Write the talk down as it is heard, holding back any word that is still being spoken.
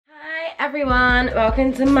everyone,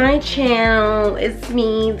 welcome to my channel. It's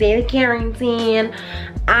me, Carrington,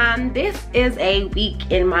 and this is a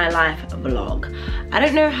week in my life vlog. I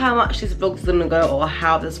don't know how much this vlog's gonna go, or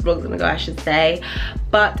how this vlog's gonna go I should say,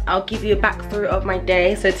 but I'll give you a backstory of my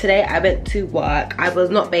day. So today I went to work. I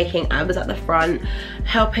was not baking, I was at the front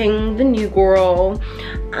helping the new girl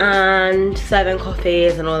and serving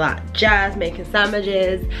coffees and all that jazz, making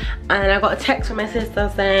sandwiches. And then I got a text from my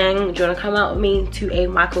sister saying, do you want to come out with me to a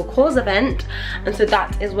Micheal Kors event? And so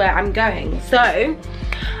that is where I'm going. So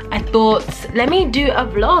I thought, let me do a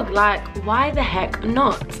vlog, like why the heck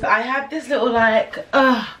not? I have this little like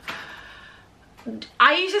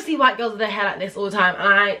I used to see white girls with their hair like this all the time, and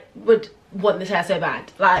I would want this hair so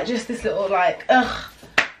bad, like just this little like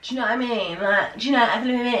do you know what I mean? Like, do you know what I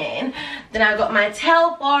mean? Then I got my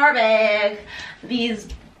tail bag, these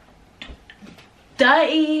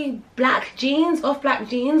dirty black jeans, off black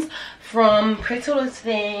jeans from Pretty Little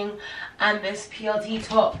Thing, and this PLT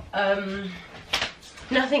top,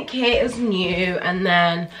 Nothing Cares New, and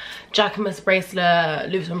then Jacquemus bracelet,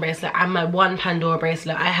 Louis Vuitton bracelet, and my one Pandora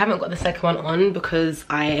bracelet. I haven't got the second one on because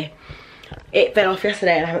it fell off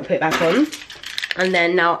yesterday and I haven't put it back on. And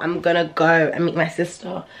then now I'm gonna go and meet my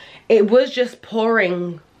sister. It was just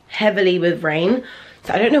pouring heavily with rain,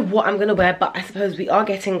 so I don't know what I'm gonna wear, but I suppose we are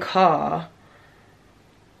getting car.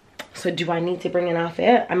 So do I need to bring an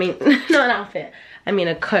outfit? I mean, not an outfit, I mean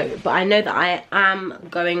a coat. But I know that I am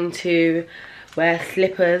going to wear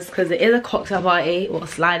slippers because it is a cocktail party, or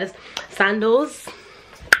sliders, sandals,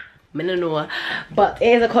 minimal, but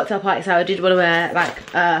it is a cocktail party, so I did want to wear like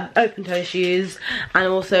open toe shoes. And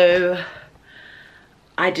also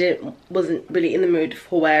I wasn't really in the mood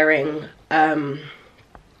for wearing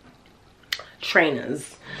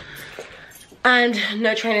trainers, and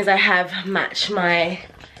no trainers I have match my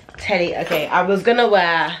teddy. Okay, I was gonna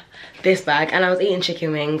wear this bag and I was eating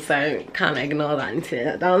chicken wings, so can't ignore that. I need to do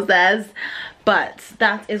that downstairs. But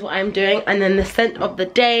that is what I'm doing. And then the scent of the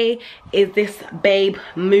day is this Babe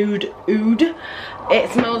Mood Oud.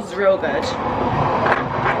 It smells real good.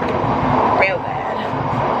 Real good.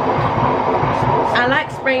 I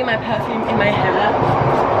like spraying my perfume in my hair.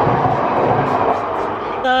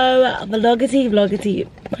 So, vloggity.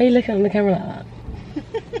 Why are you looking on the camera like that?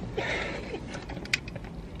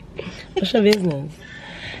 What's your business?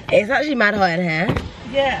 It's actually mad hot in here.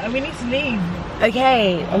 Yeah, and we need to leave.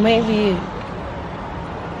 Okay, I'm waiting for you.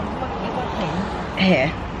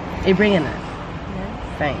 Here, are you bringing it?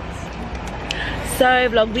 Yeah. Thanks. So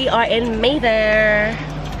vlog, we are in Mayfair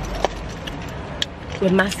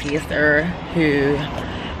with my sister, who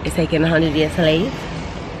is taking 100 years to leave.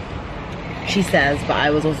 She says, but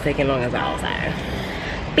I was also taking long as well,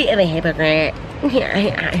 so bit of a hypocrite.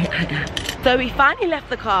 So we finally left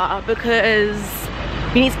the car because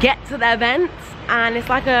we need to get to the event, and it's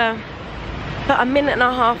like about a minute and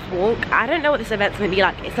a half walk. I don't know what this event's gonna be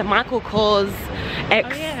like. It's a Micheal Kors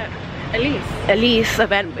Elise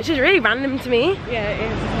event, which is really random to me. Yeah, it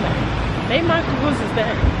is. Maybe Micheal Kors is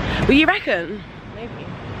there. Well, you reckon? Maybe.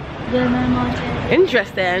 Yeah, no, Martin.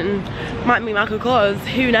 Interesting. Might be Micheal Kors.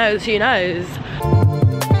 Who knows? Who knows?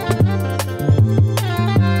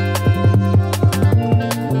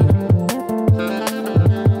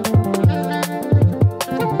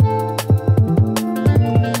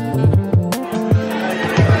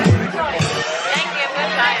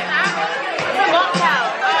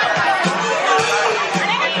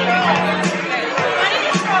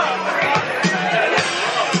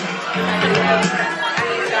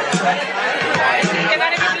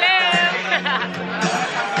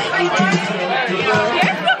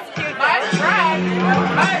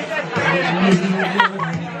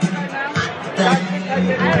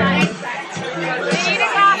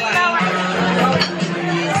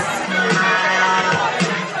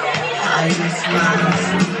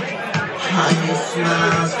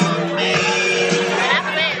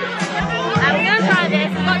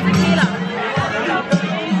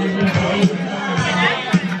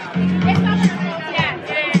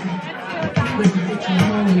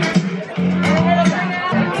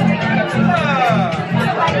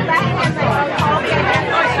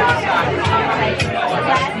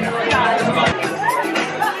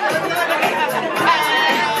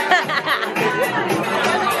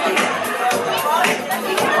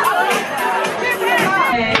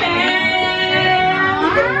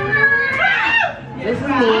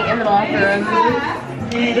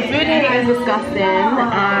 The food here is disgusting,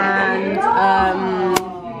 and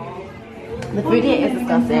the food here is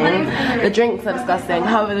disgusting. The drinks are disgusting.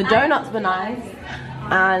 However, the donuts were nice.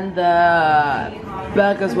 and the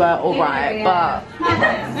burgers were alright, but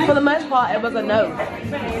for the most part it was a no.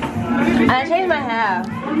 And I changed my hair.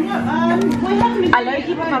 I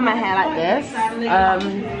low-key prefer my hair like this.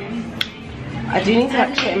 I do need to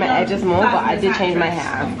like straighten my edges more, but I did change my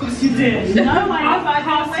hair. Of course you did. No, I've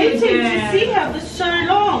been waiting to see her for so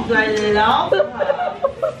long. I love her.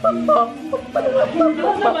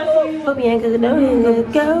 We ain't gonna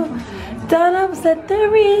go down upset the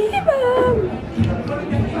river.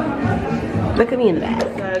 Look at me in the back.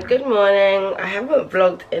 So, good morning. I haven't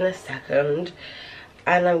vlogged in a second,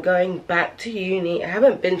 and I'm going back to uni. I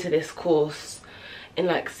haven't been to this course in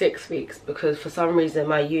like 6 weeks because for some reason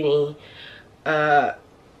my uni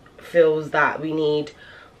feels that we need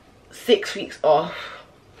 6 weeks off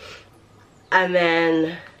and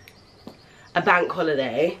then a bank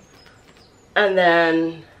holiday and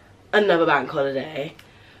then another bank holiday.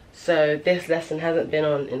 So this lesson hasn't been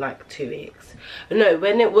on in like 2 weeks. No,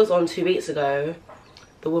 when it was on 2 weeks ago,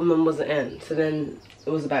 the woman wasn't in, so then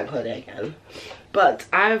it was a bank holiday again. But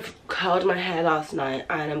I've curled my hair last night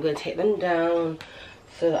and I'm going to take them down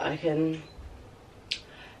so that I can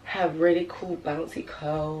have really cool bouncy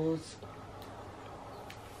curls.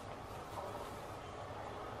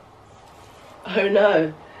 Oh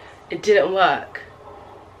no, it didn't work.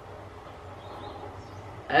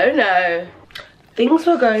 Oh no. Things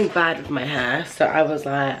were going bad with my hair, so I was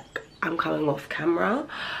like, I'm coming off camera.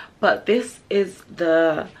 But this is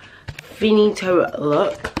the finito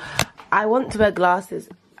look. I want to wear glasses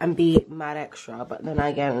and be mad extra, but then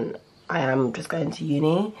again, I am just going to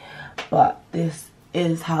uni. But this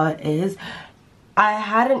is how it is. I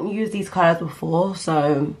hadn't used these colors before,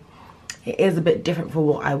 so it is a bit different for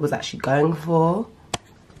what I was actually going for.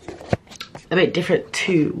 A bit different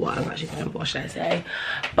to what I'm actually going for, should I say.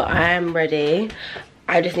 But I am ready.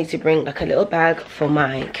 I just need to bring like a little bag for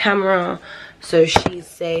my camera so she's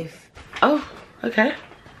safe. Oh, okay.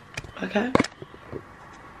 Okay.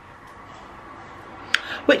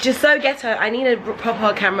 Which is so ghetto. I need a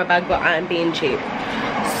proper camera bag, but I'm being cheap.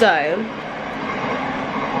 So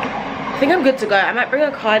I think I'm good to go. I might bring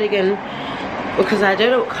a cardigan because I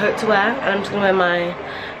don't know what coat to wear, and I'm just gonna wear my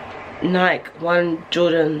Nike One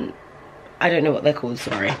Jordan, I don't know what they're called,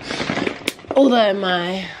 sorry. Although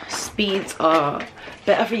my speeds are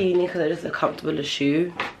better for uni because they're just a comfortable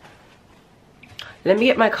shoe. Let me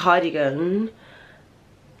get my cardigan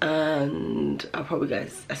and I'll probably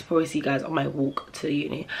see you guys on my walk to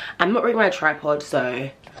uni. I'm not bringing my tripod, so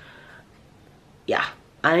yeah.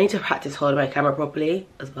 I need to practice holding my camera properly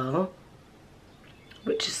as well,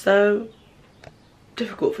 which is so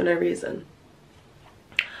difficult for no reason.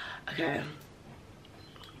 Okay,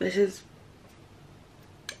 this is,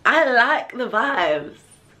 I like the vibes.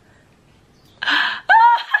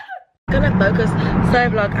 Gonna focus. So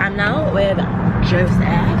vlog, I'm now with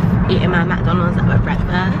Joseph eating my McDonald's at my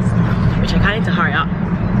breakfast, which I kind of need to hurry up.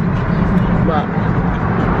 But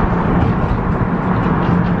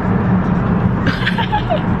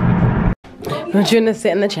I'm just gonna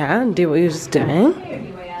sit in the chair and do what you were just doing.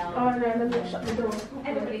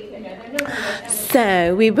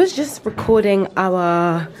 So we was just recording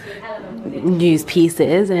our news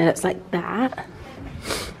pieces and it's like that.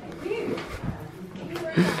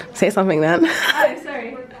 Say something then. Oh,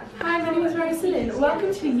 sorry. Hi, my name is Rosalyn.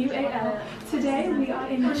 Welcome to UAL. Today we are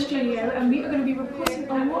in the studio and we are going to be reporting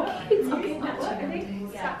on what kids are getting up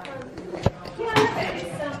to.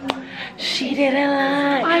 She didn't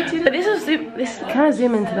like. I didn't. But this can I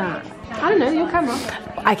zoom into that? I don't know, your camera.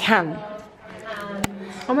 I can.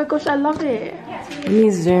 Oh my gosh, I love it. Let me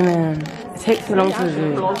zoom in. It takes too long to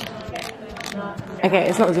zoom. Okay,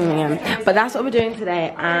 it's not zooming in. But that's what we're doing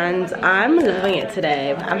today, and I'm loving it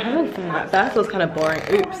today. I'm having fun. At first it was kind of boring.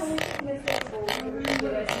 Oops.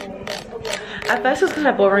 At first it was kind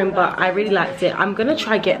of boring, but I really liked it. I'm gonna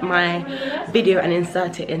try get my video and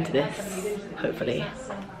insert it into this, hopefully.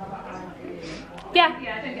 Yeah.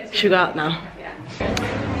 Should we go out now?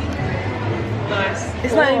 Nice.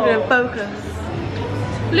 It's not even in focus.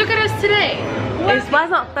 Look at us today. Why it's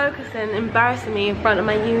not focusing, embarrassing me in front of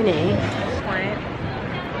my uni.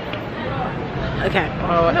 Okay.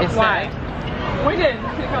 Oh, it's why? We didn't.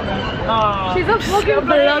 Oh. She's a vlogging.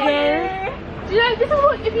 Do you know, this is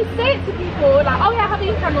what, if you say it to people, like, oh yeah, I have a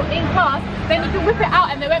YouTube channel in class, then you can whip it out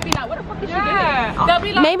and they won't be like, what the fuck is she doing? They'll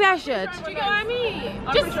be like, maybe I should. do you know what I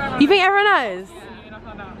mean? You think everyone knows?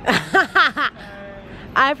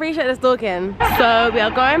 I appreciate the stalking. So we are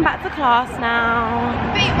going back to class now.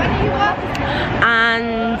 Wait, when are you working?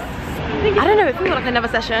 And I don't know, it feels like another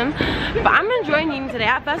session, but I'm enjoying uni today.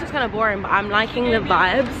 At first it was kind of boring, but I'm liking the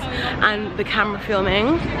vibes and the camera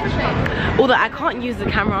filming. Although I can't use the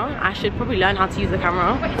camera, I should probably learn how to use the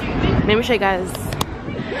camera. Let me show you guys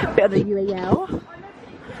a bit of the UAL.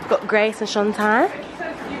 Got Grace and Shantai.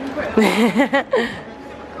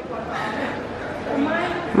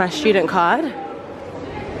 My student card.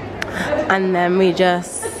 And then we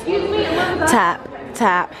just tap,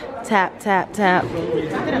 tap, tap, tap, tap.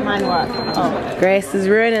 Mine work. Oh. Grace is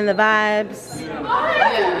ruining the vibes.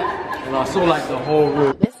 Well, I saw like the whole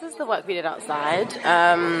room. This is the work we did outside.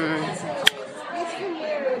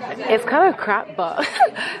 It's kind of crap, but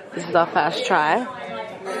this is our first try.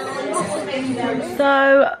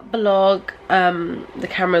 So, vlog, the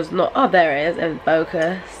camera's not, oh there it is, in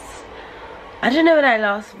focus. I don't know when I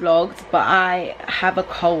last vlogged, but I have a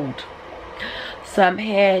cold. So I'm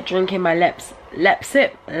here drinking my lem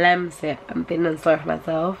sip. I'm feeling sorry for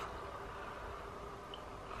myself.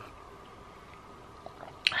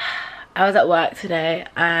 I was at work today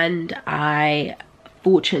and I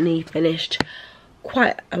fortunately finished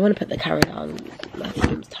I want to put the camera down, my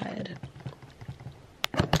thumb's tired.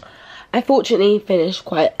 I fortunately finished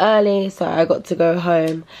quite early, so I got to go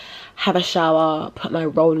home, have a shower, put my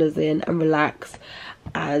rollers in and relax,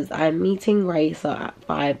 as I'm meeting Racer at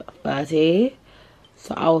 5:30.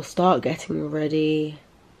 So I'll start getting ready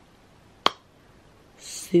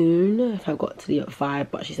soon if I've got to leave at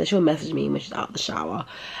 5, but she said she'll message me when she's out of the shower,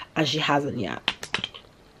 and she hasn't yet.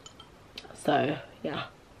 So yeah.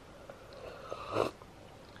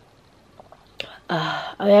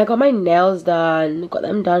 Oh yeah, I got my nails done. Got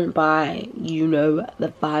them done by, you know, the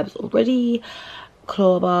vibes already.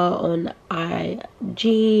 Clover on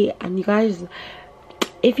IG. And you guys,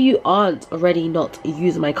 if you aren't already not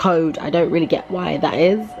using my code, I don't really get why that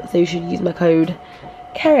is. So you should use my code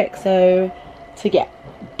Carrington to get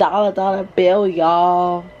dollar bill,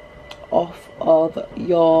 y'all, off of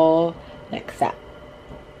your next set.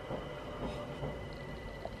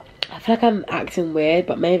 I feel like I'm acting weird,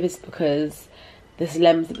 but maybe it's because this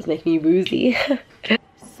lens was making me woozy.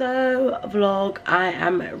 So vlog, I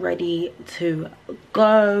am ready to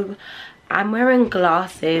go. I'm wearing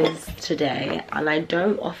glasses today, and I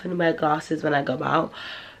don't often wear glasses when I go out,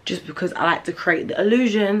 just because I like to create the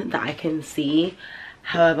illusion that I can see.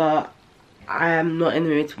 However, I am not in the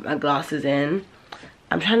mood to put my glasses in.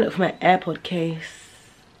 I'm trying to look for my AirPod case.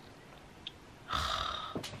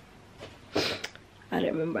 I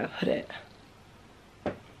don't remember where I put it.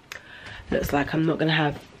 Looks like I'm not gonna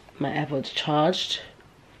have my AirPods charged.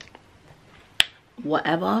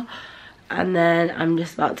 Whatever. And then I'm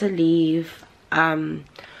just about to leave. I'm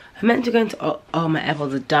meant to go into, oh my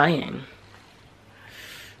AirPods are dying.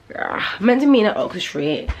 I'm meant to meet at Oxford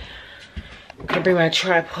Street. I bring my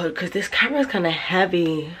tripod because this camera is kind of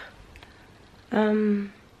heavy. Why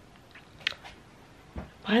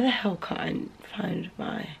the hell can't I find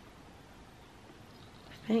my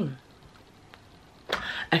thing?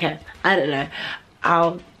 Okay, I don't know.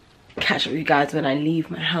 I'll catch up with you guys when I leave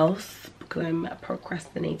my house because I'm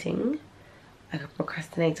procrastinating. Like a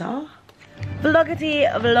procrastinator. Vloggity,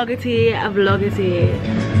 vloggity,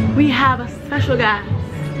 vloggity. We have a special guest.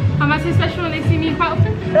 Am I so special when they see me quite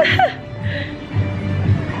often?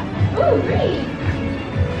 Oh, great.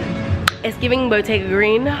 It's giving Bottega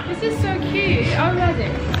Green. This is so cute. I'll wear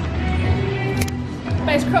this.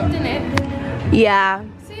 But it's cropped in it. Yeah.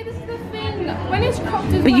 See, this is the thing. When it's cropped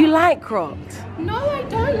as But well, you like cropped. No, I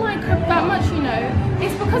don't like cropped that much, you know.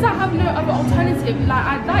 It's because I have no other alternative. Like,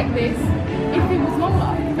 I'd like this if it was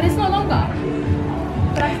longer. But it's not longer.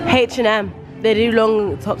 But I still H&M. They do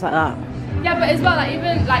long tops like that. yeah, but as well,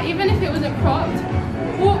 even if it wasn't cropped,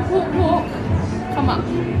 walk, come up.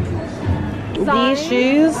 These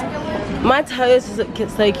shoes, my toes just look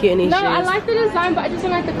so cute in these shoes. No, I like the design, but I just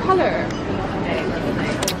don't like the color.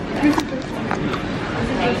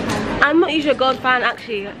 I'm not usually a gold fan,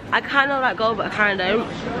 actually. I kind of like gold, but I kind of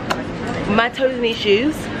don't. My toes in these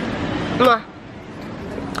shoes. Mwah.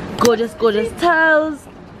 Gorgeous, gorgeous toes.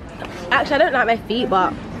 Actually, I don't like my feet,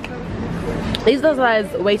 but these are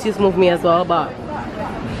size way too small for me as well, but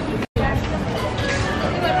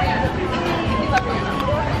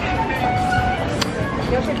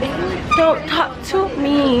don't talk to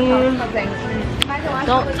me.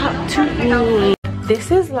 Don't talk to me.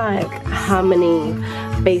 This is like how many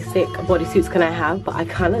basic bodysuits can I have, but I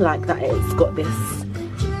kind of like that it's got this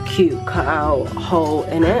cute cutout hole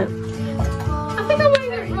in it. I think I'm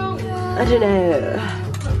wearing it wrong. I don't know.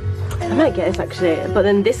 I might get this actually, but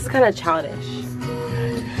then this is kind of childish.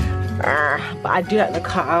 But I do like the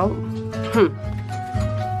cutout.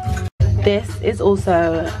 This is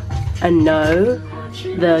also a no.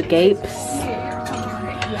 the gapes.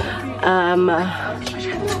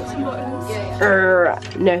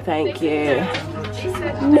 No thank you.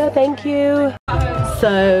 No thank you.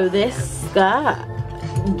 So this skirt,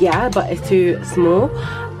 yeah, but it's too small.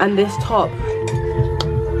 And this top,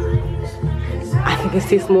 I think it's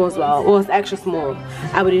too small as well. Well, it's extra small.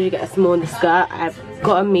 I would usually get a small in the skirt. I've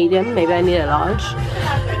got a medium, maybe I need a large.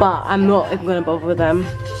 But I'm not even gonna bother with them.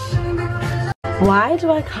 Why do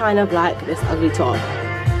I kind of like this ugly top?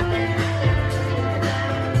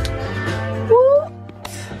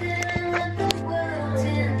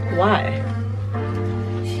 Why?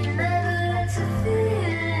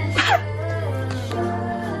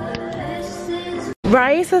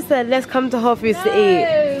 Raisa said, let's come to Whole Foods to eat.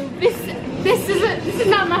 This is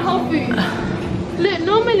not my Whole Foods. Look,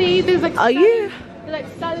 normally there's like like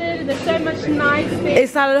salad, there's so much nice things.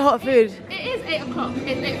 Is salad hot food? It is 8 o'clock,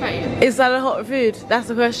 it's 8:30. Is salad hot food? That's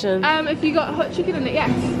the question. If you got hot chicken in it, yes.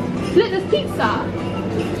 Look, there's pizza.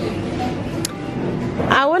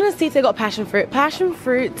 I want to see if they got passion fruit. Passion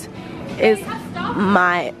fruit is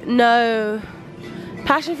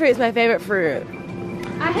passion fruit is my favorite fruit.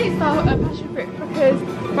 I hate passion fruit because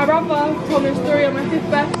my brother told me a story on my 5th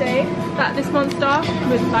birthday that this monster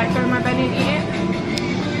would like go in my belly and eat it.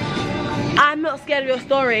 I'm not scared of your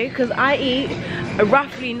story because I eat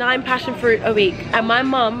roughly 9 passion fruit a week, and my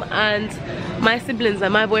mum and my siblings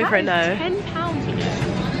and my boyfriend know. £10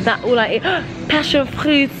 each. That all I eat. Passion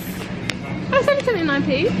fruits. Oh, it's only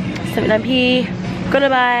 79p. 79p. Gonna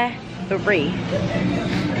buy 3.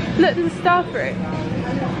 Look, there's a star fruit.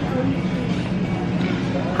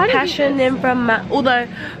 Passion in from although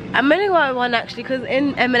I'm only going to buy 1 actually, because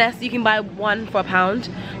in M&S you can buy 1 for £1.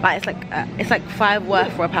 Like it's like 5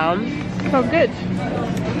 worth for £1. Oh, good.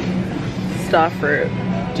 Star fruit.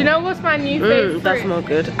 Do you know what's my new favorite fruit? That's not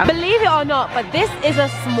good. Believe it or not, but this is a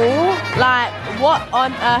small, like, what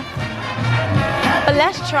on earth? But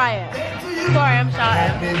let's try it. Sorry, I'm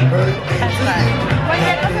shouting. Let's try it.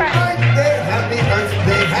 Happy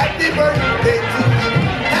birthday, happy birthday to you.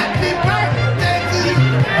 Happy birthday to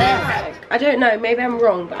you. I don't know, maybe I'm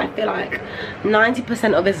wrong, but I feel like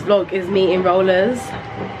 90% of this vlog is me in rollers.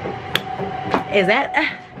 Is it?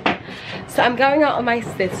 So I'm going out with my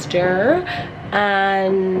sister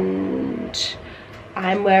and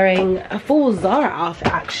I'm wearing a full Zara outfit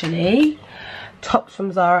actually. Tops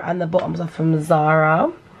from Zara and the bottoms are from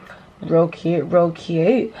Zara. Real cute, real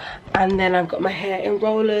cute. And then I've got my hair in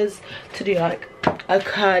rollers to do like a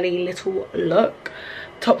curly little look.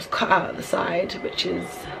 Tops cut out at the side, which is,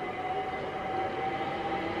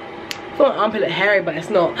 I thought my armpit looked hairy, but it's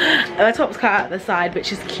not. And my top's cut out at the side,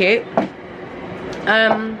 which is cute.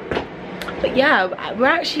 But yeah, we're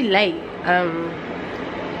actually late.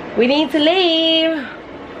 We need to leave.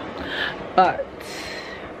 But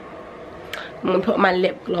I'm gonna put on my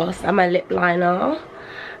lip gloss and my lip liner,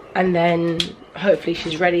 and then hopefully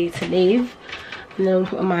she's ready to leave. And then I'll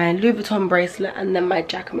put on my Louis Vuitton bracelet and then my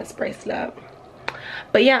Jacquemus bracelet.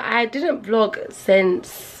 But yeah, I didn't vlog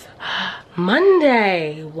since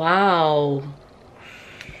Monday. Wow.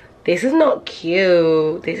 This is not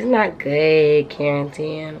cute. This is not good,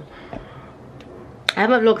 Carrington. I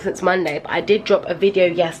haven't vlogged since Monday, but I did drop a video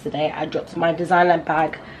yesterday. I dropped my designer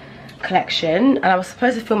bag collection, and I was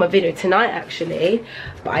supposed to film a video tonight actually,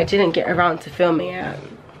 but I didn't get around to filming it.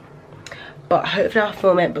 But hopefully I'll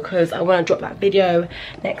film it because I want to drop that video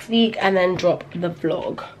next week and then drop the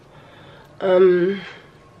vlog. So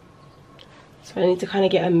I need to kind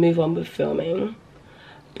of get a move on with filming.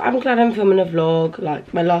 But I'm glad I'm filming a vlog,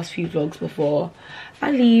 like my last few vlogs before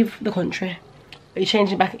I leave the country. Are you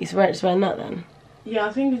changing back? It's wearing that then? Yeah,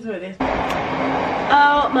 I think it's what this.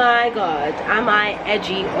 Oh my god, am I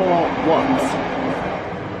edgy or what?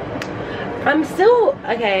 I'm still,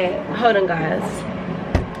 okay, hold on guys.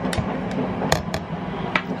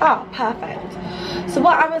 Oh, perfect. So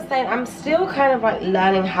what I was saying, I'm still kind of like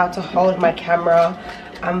learning how to hold my camera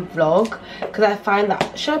and vlog, because I find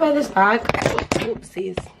that, should I wear this bag?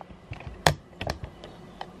 Oopsies.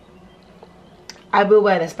 I will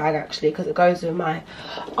wear this bag actually because it goes with my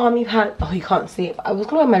army pants. Oh, you can't see it, but I was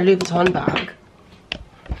gonna wear my Louis Vuitton bag.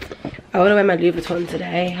 I want to wear my Louis Vuitton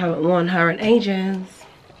today. Haven't worn her in ages.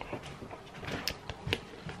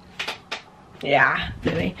 Yeah,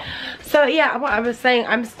 Louis. So yeah, what I was saying,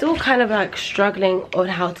 I'm still kind of like struggling on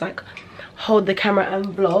how to like hold the camera and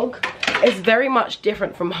vlog. It's very much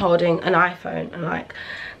different from holding an iPhone, and like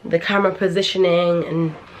the camera positioning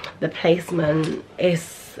and the placement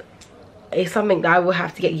is something that I will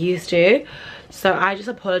have to get used to. So I just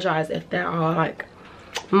apologize if there are like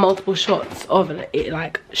multiple shots of it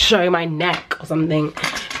like showing my neck or something,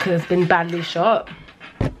 because it's been badly shot.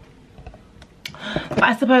 But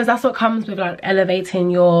I suppose that's what comes with like elevating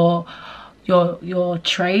your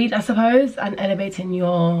trade, I suppose, and elevating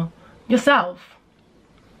yourself.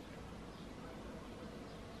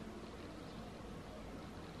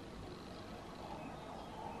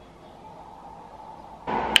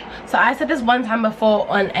 So I said this one time before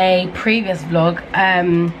on a previous vlog.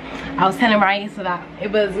 I was telling Raisa that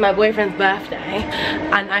it was my boyfriend's birthday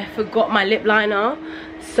and I forgot my lip liner.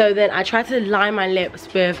 So then I tried to line my lips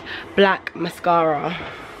with black mascara.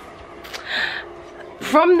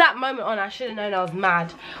 From that moment on, I should have known I was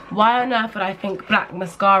mad. Why on earth would I think black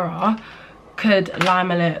mascara could line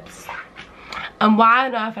my lips? And why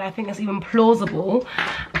on earth would I think it's even plausible?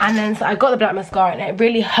 And then so I got the black mascara and it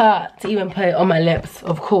really hurt to even put it on my lips,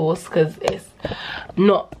 of course, because it's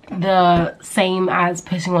not the same as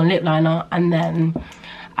putting on lip liner. And then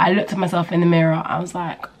I looked at myself in the mirror. I was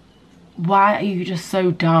like, why are you just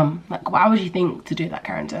so dumb? Like, why would you think to do that,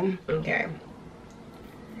 Carrington? Okay.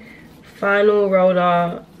 Final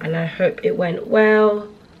roller, and I hope it went well.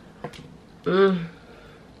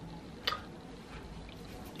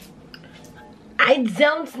 I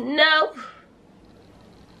don't know.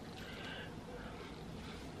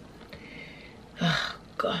 Oh,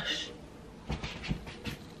 gosh.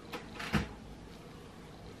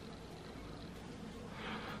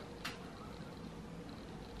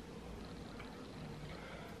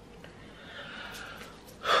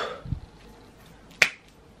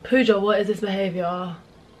 Pooja, what is this behaviour?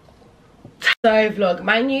 So vlog,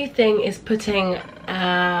 my new thing is putting,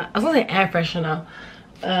 I was gonna say air freshener,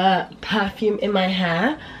 perfume in my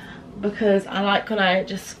hair, because I like when I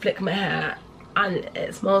just flick my hair and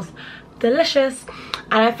it smells delicious.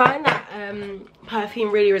 And I find that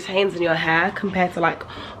perfume really retains in your hair compared to like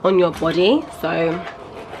on your body. So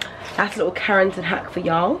that's a little Carrington hack for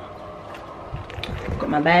y'all. Got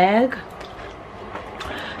my bag.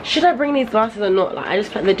 Should I bring these glasses or not? Like, I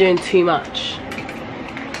just feel like they're doing too much.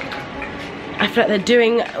 I feel like they're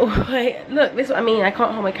doing, oh, wait, look, this is what I mean. I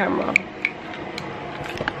can't hold my camera.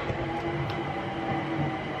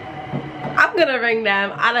 I'm gonna ring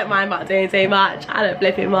them. I don't mind about doing too much. I don't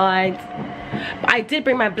flipping mind. But I did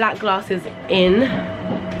bring my black glasses in.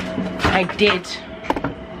 I did.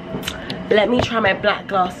 Let me try my black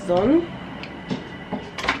glasses on.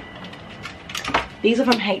 These are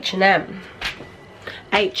from H&M.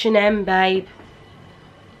 H&M, babe.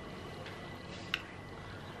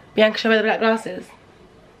 Bianca, show me the black glasses.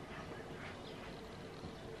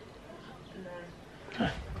 No.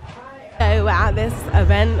 So we're at this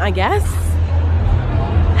event, I guess.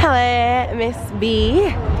 Hello, Miss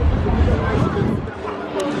B.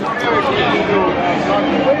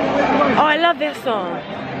 Oh, I love this song.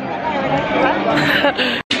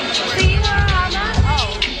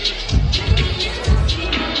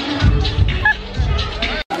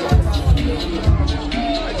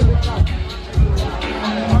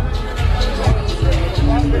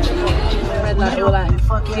 All that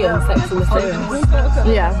cute and sexy mysterious.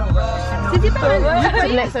 Yeah. Did you to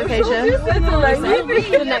the next location?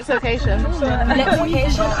 The next location. Next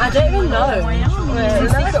location? I don't even know.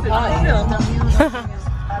 It's a secret party.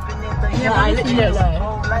 Yeah, I literally don't know.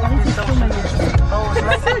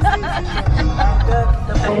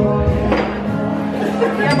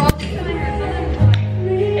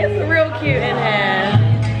 It's real cute in here.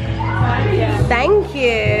 Thank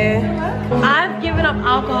you. I've given up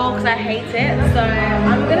alcohol because I hate it, so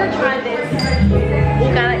I'm gonna try this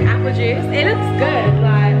organic apple juice. It looks good.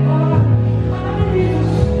 Like,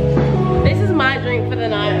 this is my drink for the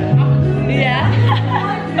night. Yeah.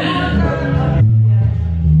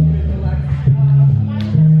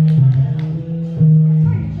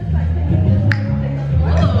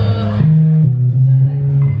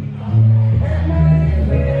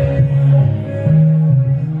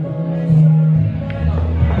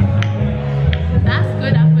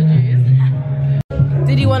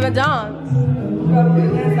 Want to dance?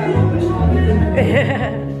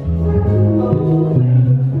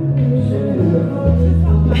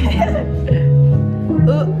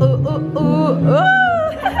 Ooh, ooh, ooh, ooh, ooh.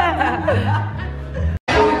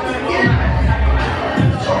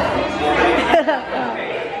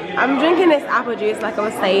 I'm drinking this apple juice like I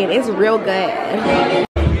was saying. It's real good.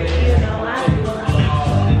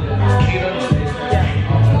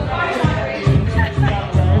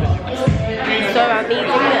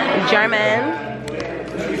 German.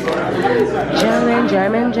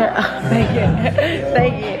 Oh, thank you.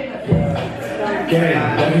 Thank you.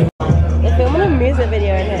 They're filming a music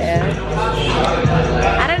video in here.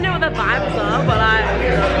 I don't know what the vibes are, but like,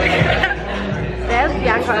 there's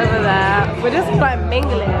Bianca over there. We're just like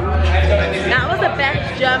mingling. That was the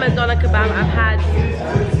best German doner kebab I've had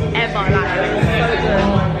ever. Like, it was so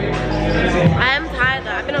good. I am tired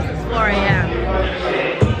though. I've been up since 4 AM.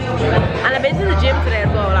 And I've been to the gym today as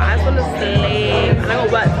well. Like, I just want to sleep. And I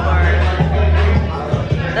got work tomorrow.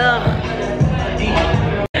 Ugh.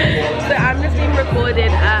 So I'm just being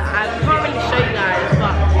recorded. I can't really show you guys,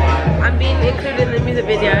 but I'm being included in the music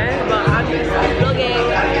video. But I'm just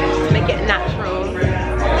vlogging to make it natural.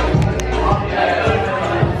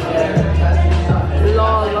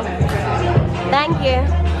 Lol. Thank you.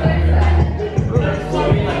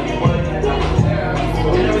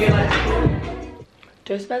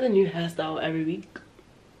 Just about the new hairstyle every week.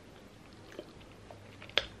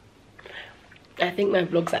 I think my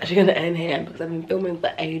vlog's actually gonna end here because I've been filming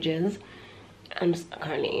for ages. I'm just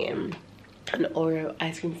currently eating an Oreo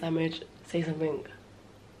ice cream sandwich. Say something.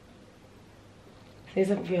 Say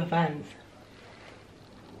something for your fans.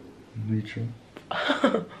 Micheal.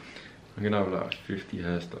 I'm gonna have like 50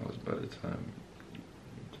 hairstyles by the time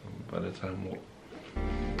what?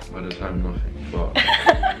 By the time nothing, but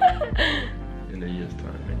in a year's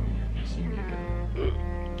time anyway, you see me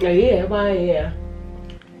again. A year? Why a year?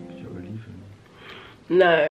 You're leaving. No.